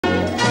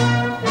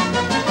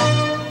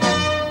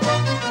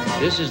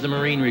This is the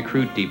Marine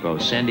Recruit Depot,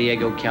 San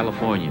Diego,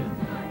 California.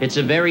 It's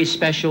a very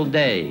special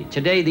day.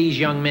 Today, these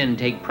young men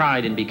take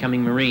pride in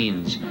becoming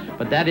Marines,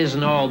 but that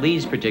isn't all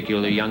these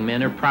particular young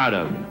men are proud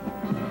of.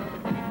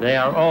 They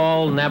are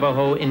all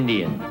Navajo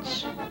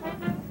Indians.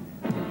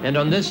 And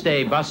on this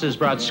day, buses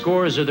brought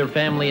scores of their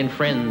family and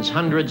friends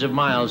hundreds of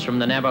miles from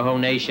the Navajo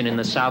Nation in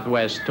the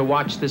Southwest to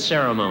watch the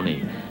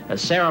ceremony, a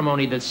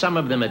ceremony that some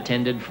of them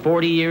attended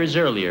 40 years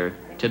earlier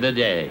to the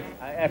day.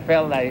 I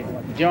felt like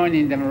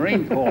joining the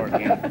Marine Corps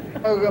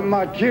again.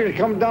 My kids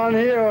come down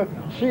here,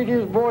 see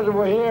these boys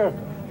over here.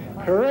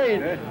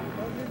 Parade.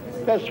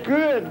 That's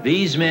good.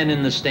 These men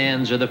in the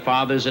stands are the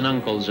fathers and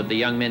uncles of the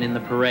young men in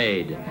the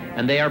parade,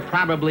 and they are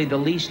probably the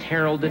least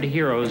heralded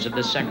heroes of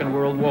the Second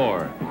World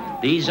War.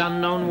 These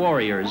unknown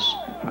warriors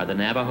are the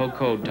Navajo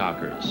Code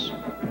Talkers.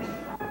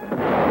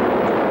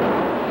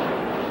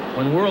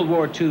 When World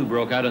War II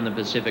broke out in the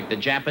Pacific, the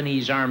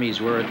Japanese armies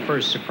were at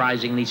first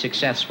surprisingly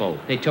successful.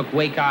 They took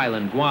Wake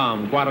Island,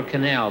 Guam,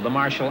 Guadalcanal, the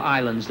Marshall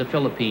Islands, the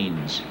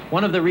Philippines.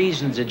 One of the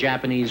reasons the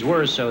Japanese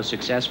were so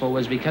successful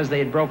was because they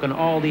had broken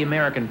all the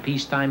American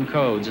peacetime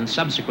codes and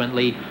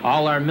subsequently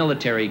all our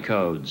military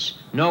codes.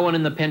 No one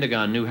in the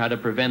Pentagon knew how to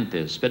prevent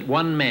this, but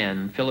one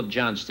man, Philip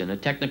Johnston, a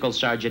technical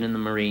sergeant in the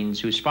Marines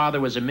whose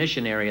father was a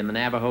missionary in the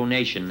Navajo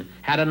Nation,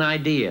 had an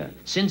idea.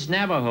 Since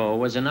Navajo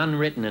was an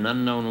unwritten and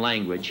unknown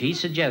language, he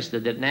suggested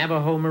that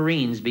Navajo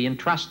Marines be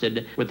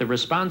entrusted with the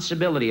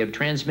responsibility of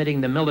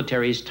transmitting the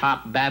military's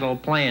top battle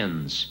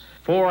plans.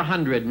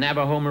 400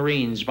 Navajo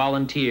Marines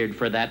volunteered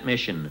for that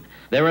mission.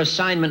 Their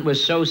assignment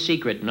was so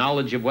secret,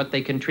 knowledge of what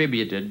they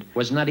contributed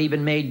was not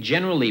even made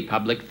generally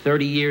public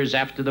 30 years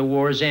after the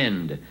war's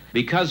end.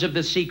 Because of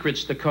the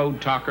secrets the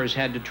Code Talkers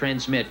had to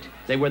transmit,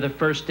 they were the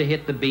first to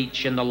hit the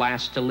beach and the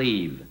last to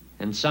leave.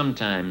 And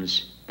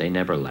sometimes they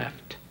never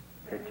left.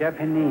 The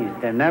Japanese,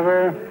 they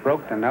never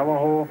broke the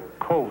Navajo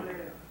code.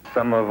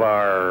 Some of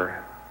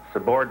our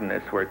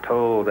subordinates were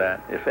told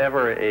that if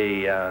ever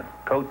a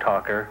code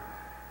talker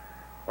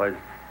was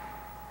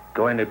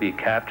going to be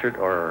captured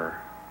or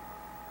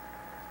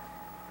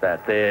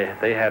that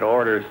they had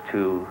orders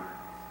to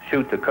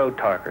shoot the code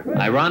talker.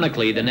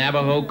 Ironically, the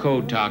Navajo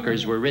Code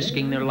Talkers were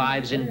risking their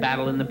lives in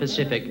battle in the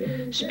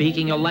Pacific,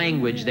 speaking a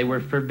language they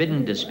were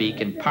forbidden to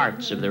speak in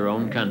parts of their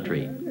own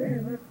country.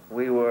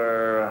 We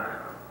were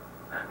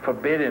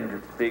forbidden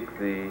to speak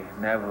the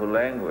Navajo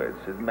language.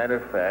 As a matter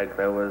of fact,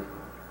 I was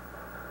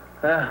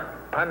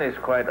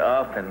punished quite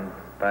often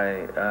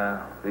by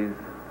these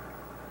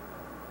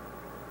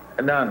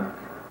nuns.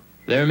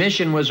 Their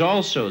mission was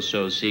also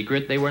so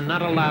secret they were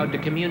not allowed to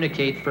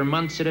communicate for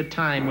months at a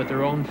time with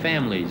their own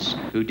families,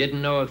 who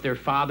didn't know if their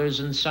fathers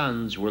and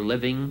sons were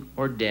living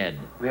or dead.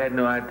 We had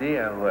no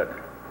idea what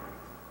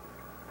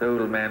the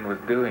little man was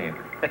doing.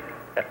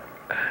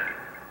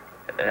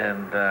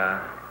 And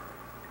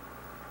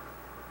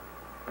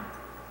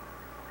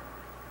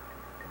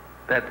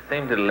that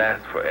seemed to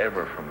last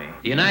forever for me.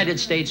 The United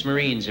States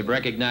Marines have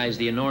recognized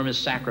the enormous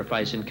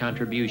sacrifice and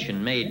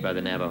contribution made by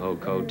the Navajo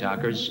Code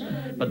Talkers,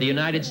 but the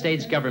United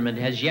States government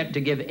has yet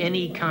to give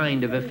any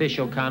kind of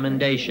official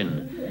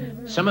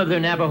commendation. Some of their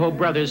Navajo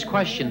brothers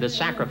questioned the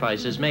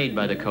sacrifices made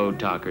by the Code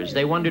Talkers.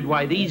 They wondered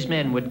why these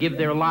men would give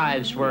their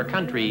lives for a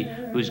country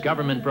whose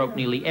government broke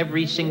nearly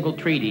every single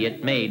treaty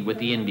it made with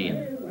the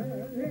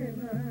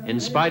Indian. In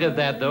spite of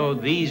that, though,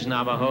 these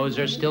Navajos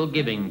are still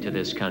giving to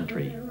this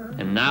country.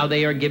 And now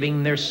they are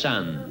giving their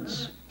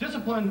sons.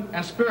 Discipline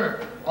and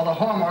spirit are the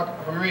hallmark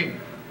of a Marine.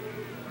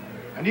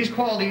 And these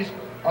qualities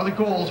are the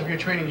goals of your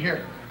training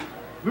here.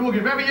 We will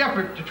give every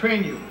effort to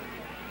train you,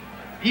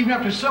 even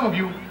after some of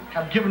you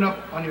have given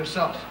up on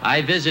yourselves.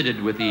 I visited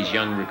with these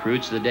young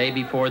recruits the day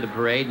before the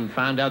parade and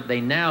found out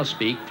they now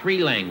speak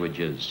 3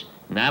 languages: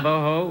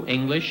 Navajo,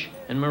 English,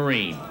 and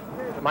Marine.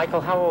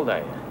 Michael, how old are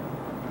you?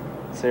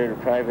 Sir, the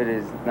private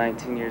is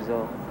 19 years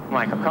old.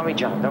 Michael, call me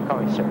John. Don't call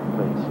me sir,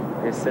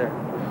 please. Yes,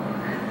 sir.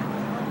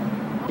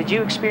 Did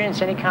you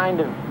experience any kind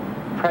of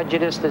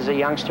prejudice as a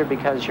youngster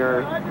because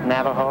you're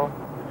Navajo?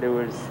 There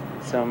was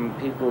some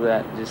people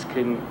that just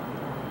couldn't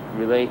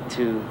relate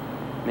to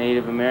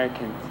Native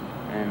Americans,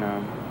 and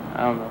I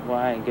don't know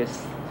why. I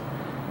guess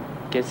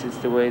it's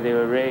the way they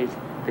were raised.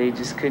 They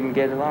just couldn't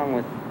get along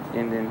with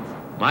Indians.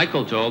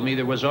 Michael told me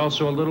there was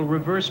also a little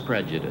reverse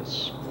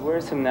prejudice. There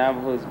were some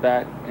Navajos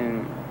back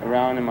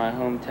around in my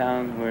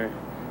hometown where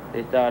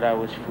they thought I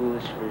was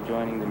foolish for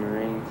joining the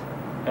Marines.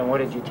 And what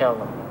did you tell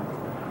them?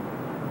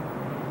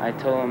 I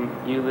told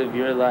them, you live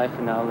your life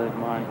and I'll live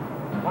mine.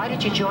 Why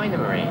did you join the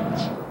Marines?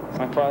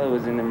 My father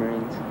was in the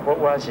Marines. What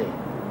was he?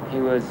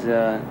 He was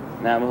a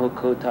Navajo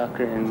code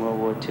talker in World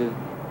War II.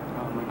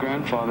 My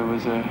grandfather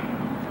was a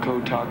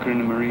code talker in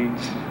the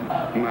Marines.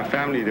 In my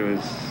family, there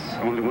was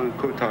only one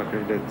code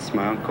talker, that's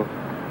my uncle.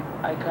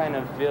 I kind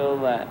of feel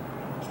that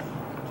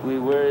we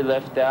were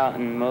left out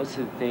in most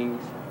of the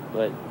things,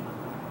 but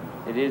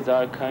it is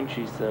our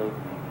country, so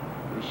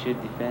we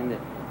should defend it.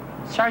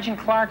 Sergeant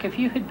Clark, if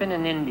you had been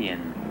an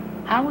Indian,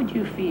 how would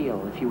you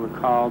feel if you were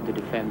called to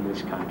defend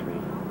this country?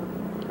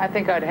 I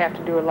think I'd have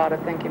to do a lot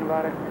of thinking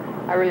about it.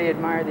 I really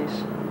admire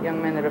these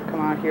young men that have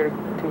come out here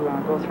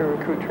to go through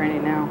recruit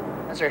training now.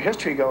 As their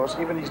history goes,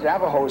 even these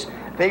Navajos,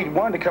 they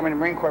wanted to come in the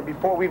Marine Corps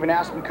before we even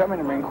asked them to come in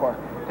the Marine Corps.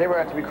 They were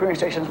at the recruiting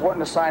stations wanting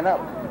to sign up.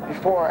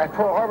 Before, at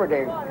Pearl Harbor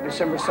Day,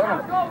 December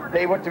 7th,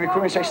 they went to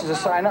recruiting stations to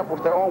sign up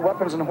with their own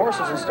weapons and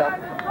horses and stuff.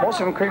 Most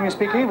of them couldn't even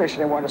speak English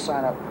and they wanted to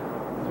sign up.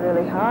 It's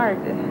really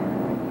hard.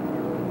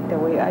 The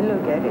way I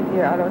look at it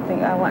here, I don't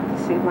think I want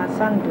to see my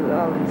son do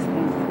all these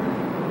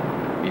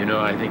things. You know,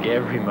 I think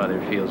every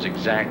mother feels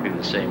exactly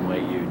the same way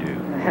you do.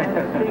 I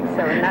don't think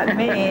so, not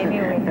me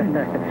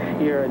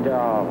anyway. You're a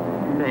doll.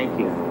 Thank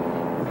you.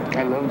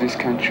 I love this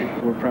country.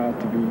 We're proud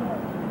to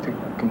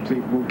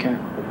complete boot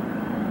camp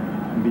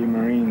and be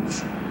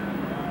Marines.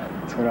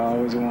 That's what I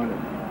always wanted,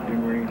 be a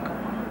Marine.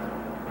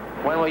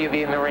 When will you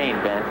be a Marine,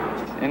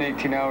 Ben? In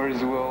 18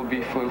 hours, we'll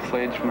be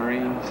full-fledged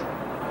Marines.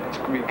 It's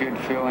going to be a good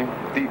feeling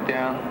deep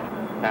down.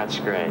 That's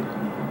great.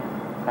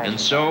 And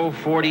so,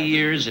 40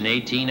 years and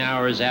 18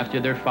 hours after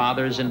their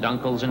fathers and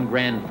uncles and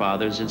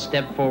grandfathers had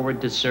stepped forward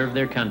to serve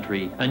their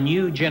country, a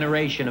new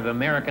generation of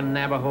American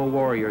Navajo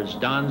warriors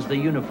dons the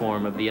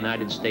uniform of the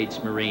United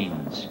States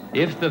Marines.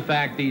 If the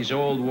fact these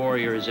old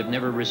warriors have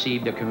never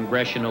received a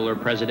congressional or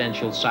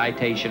presidential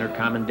citation or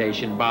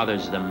commendation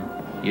bothers them,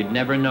 you'd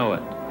never know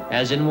it.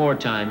 As in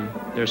wartime,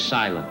 they're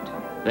silent.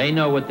 They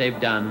know what they've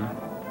done,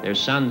 their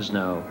sons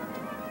know,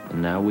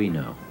 and now we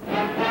know.